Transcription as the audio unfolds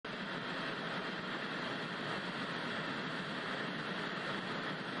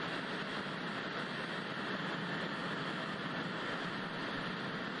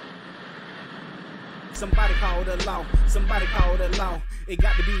Somebody call the law. Somebody call the law. It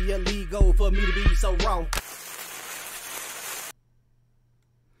got to be illegal for me to be so raw.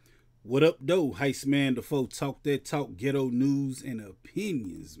 What up, though? Heist man, the foe talk that talk, ghetto news and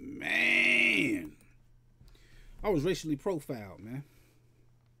opinions, man. I was racially profiled, man.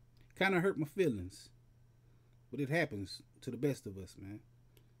 Kind of hurt my feelings, but it happens to the best of us, man.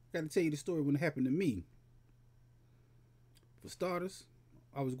 Got to tell you the story when it happened to me. For starters,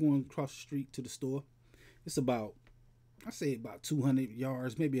 I was going across the street to the store. It's about, I say about 200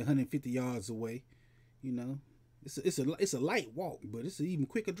 yards, maybe 150 yards away, you know. It's a light walk, but it's an even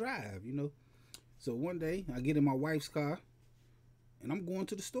quicker drive, you know. So one day I get in my wife's car and I'm going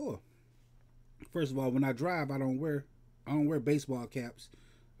to the store. First of all, when I drive, I don't wear baseball caps.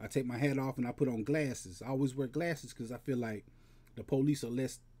 I take my hat off and I put on glasses. I always wear glasses because I feel like the police are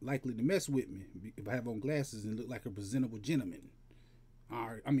less likely to mess with me if I have on glasses and look like a presentable gentleman.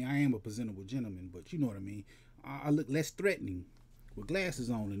 I mean, I am a presentable gentleman, but you know what I mean. I look less threatening with glasses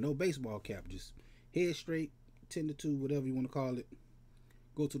on and no baseball cap, just head straight, 10 to 2, whatever you want to call it.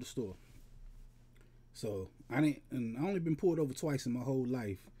 Go to the store. So I only been pulled over twice in my whole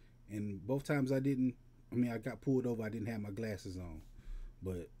life, and both times I got pulled over. I didn't have my glasses on,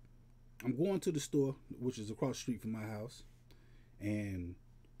 but I'm going to the store, which is across the street from my house, and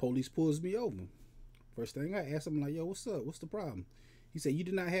police pulls me over. First thing I ask him, like, yo, what's up? What's the problem? He said, you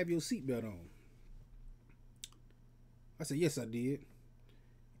did not have your seatbelt on. I said, yes, I did.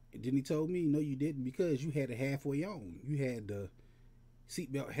 And then he told me, no, you didn't, because you had it halfway on. You had the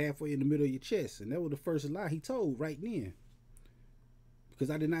seatbelt halfway in the middle of your chest. And that was the first lie he told right then. Because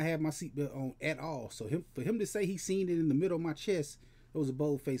I did not have my seatbelt on at all. So for him to say he seen it in the middle of my chest, that was a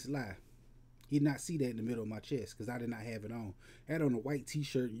bold-faced lie. He did not see that in the middle of my chest because I did not have it on. I had on a white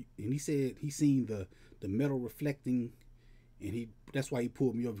t-shirt, and he said he seen the metal reflecting, and that's why he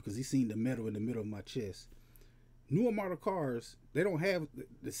pulled me over, because he seen the metal in the middle of my chest. Newer model cars, they don't have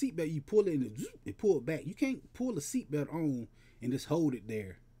the seatbelt. You pull it and it pull it back. You can't pull the seatbelt on and just hold it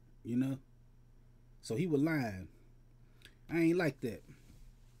there, you know? So he was lying. I ain't like that.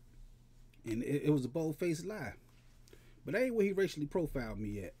 And it was a bold-faced lie. But that ain't where he racially profiled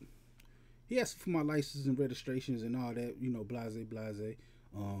me at. He asked for my license and registrations and all that, you know, blase, blase.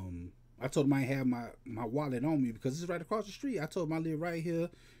 I told him I ain't have my wallet on me because it's right across the street. I told him I live right here.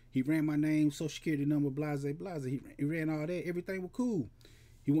 He ran my name, social security number, blase, blase. He ran all that. Everything was cool.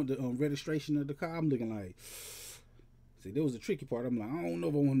 He wanted the registration of the car. I'm looking like, see, there was the tricky part. I'm like, I don't know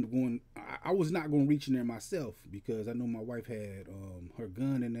if I wanted to go in. I was not going to reach in there myself because I know my wife had her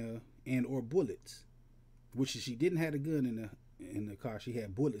gun in there and or bullets, which she didn't have a gun in the car. She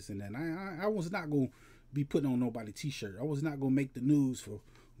had bullets in there. And I was not going to be putting on nobody's t-shirt. I was not going to make the news for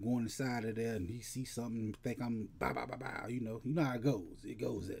going inside of there and he see something, think I'm bah, bah, bah, bah, you know how it goes. It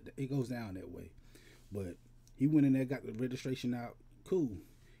goes down that way. But he went in there, got the registration out, cool.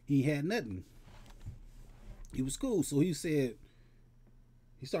 He had nothing. He was cool. So he said,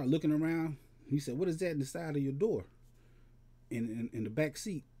 he started looking around. He said, what is that in the side of your door? In the back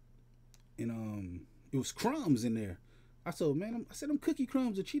seat. And it was crumbs in there. I told, man, I said, them cookie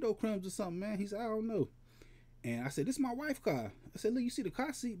crumbs or Cheeto crumbs or something, man. He said, I don't know. And I said, this is my wife's car. I said, look, you see the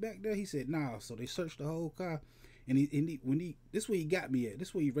car seat back there? He said, nah. So they searched the whole car. And this is where he got me at. This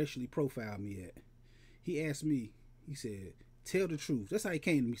is where he racially profiled me at. He asked me, he said, tell the truth. That's how he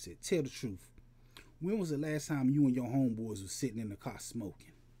came to me. He said, tell the truth. When was the last time you and your homeboys was sitting in the car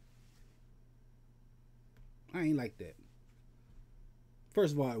smoking? I ain't like that.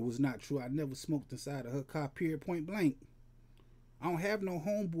 First of all, it was not true. I never smoked inside of her car, period, point blank. I don't have no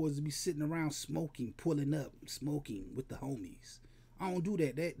homeboys to be sitting around smoking, pulling up, smoking with the homies. I don't do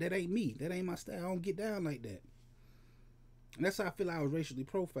that. That ain't me. That ain't my style. I don't get down like that. And that's how I feel I was racially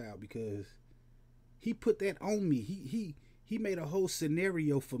profiled, because he put that on me. He made a whole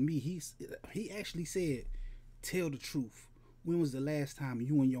scenario for me. He actually said, tell the truth. When was the last time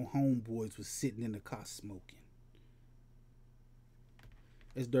you and your homeboys was sitting in the car smoking?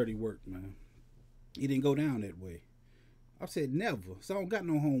 That's dirty work, man. It didn't go down that way. I said never. So I don't got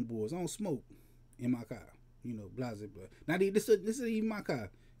no homeboys. I don't smoke in my car. You know, blah, blah, blah. Now, this isn't even my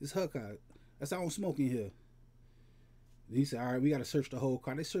car. It's her car. That's how I don't smoke in here. Then he said, all right, we got to search the whole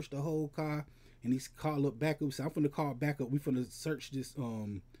car. They searched the whole car, and he called up backup. He said, I'm finna call backup. We finna search this,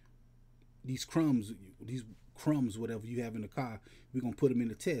 these crumbs, whatever you have in the car. We're going to put them in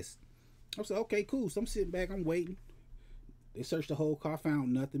the test. I said, okay, cool. So I'm sitting back. I'm waiting. They searched the whole car,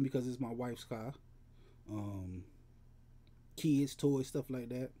 found nothing because it's my wife's car. Kids, toys, stuff like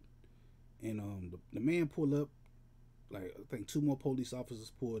that. And the man pulled up, like I think 2 more police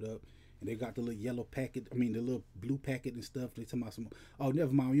officers pulled up, and they got the little yellow packet, the little blue packet and stuff. They talking about some, oh,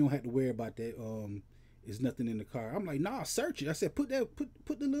 never mind, you don't have to worry about that. There's nothing in the car. I'm like, nah, search it. I said, put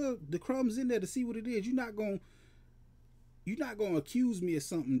the crumbs in there to see what it is. You're not gonna accuse me of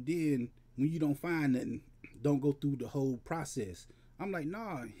something then when you don't find nothing. Don't go through the whole process. I'm like,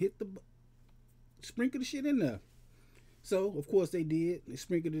 nah, sprinkle the shit in there. So of course they did. They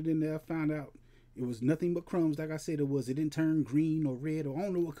sprinkled it in there. Found out it was nothing but crumbs. Like I said, it was. It didn't turn green or red, or I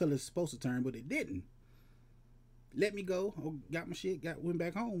don't know what color it's supposed to turn, but it didn't. Let me go. Got my shit. Went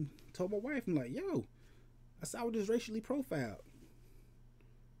back home. Told my wife, I'm like, yo, I saw this racially profiled,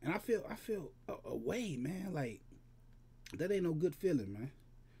 and I feel a way, man. Like, that ain't no good feeling, man.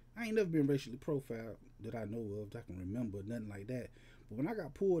 I ain't never been racially profiled that I know of, that I can remember, nothing like that. But when I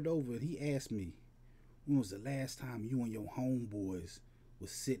got pulled over, he asked me, when was the last time you and your homeboys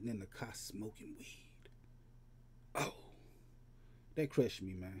was sitting in the car smoking weed? Oh, that crushed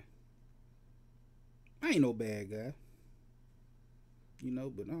me, man. I ain't no bad guy,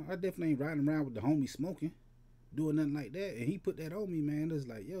 but I definitely ain't riding around with the homie smoking, doing nothing like that. And he put that on me, man. It's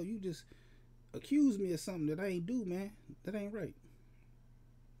like, yo, you just accused me of something that I ain't do, man. That ain't right.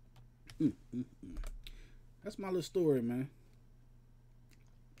 That's my little story, man.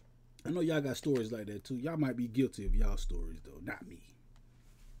 I know y'all got stories like that too. Y'all might be guilty of y'all stories though, not me.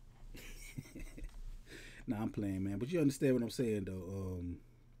 Nah, I'm playing, man. But you understand what I'm saying though.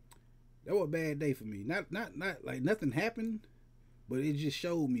 That was a bad day for me. Not like nothing happened, but it just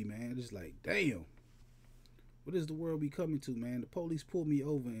showed me, man. It's like, damn, what is the world we coming to, man? The police pulled me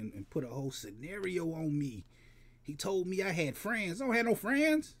over and put a whole scenario on me. He told me I had friends. I don't have no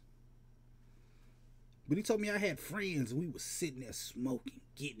friends. But he told me I had friends and we was sitting there smoking,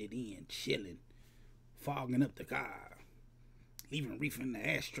 getting it in, chilling, fogging up the car, leaving reefer in the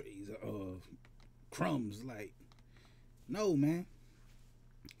ashtrays of crumbs. Like, no, man.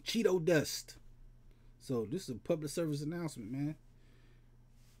 Cheeto dust. So this is a public service announcement, man.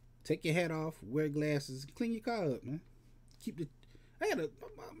 Take your hat off, wear glasses, clean your car up, man.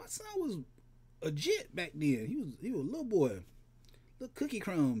 My son was a jet back then. He was a little boy, little cookie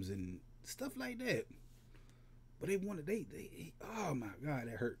crumbs and stuff like that. But oh my God,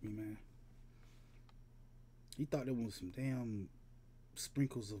 that hurt me, man. He thought there was some damn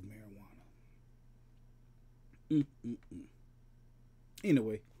sprinkles of marijuana.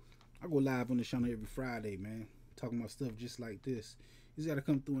 Anyway, I go live on the channel every Friday, man. Talking about stuff just like this. You just gotta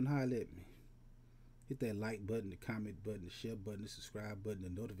come through and holler at me. Hit that like button, the comment button, the share button, the subscribe button, the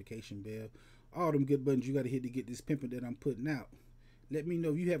notification bell. All them good buttons you gotta hit to get this pimping that I'm putting out. Let me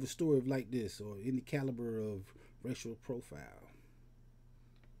know if you have a story of like this or any caliber of racial profile.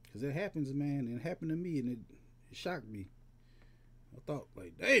 Because it happens, man. It happened to me and it shocked me. I thought,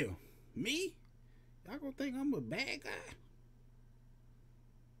 like, damn, me? Y'all gonna think I'm a bad guy?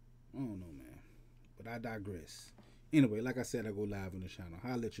 I don't know, man. But I digress. Anyway, like I said, I go live on the channel.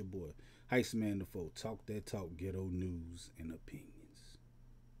 Holla at your boy, Heist Man the Foe. Talk that talk, ghetto news and opinions.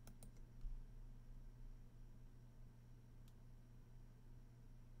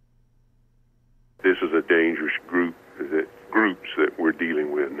 This is a dangerous groups that we're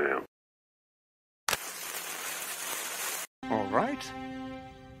dealing with now. All right.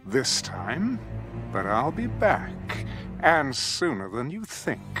 This time, but I'll be back, and sooner than you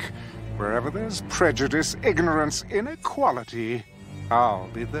think. Wherever there's prejudice, ignorance, inequality, I'll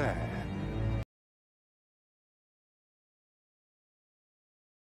be there.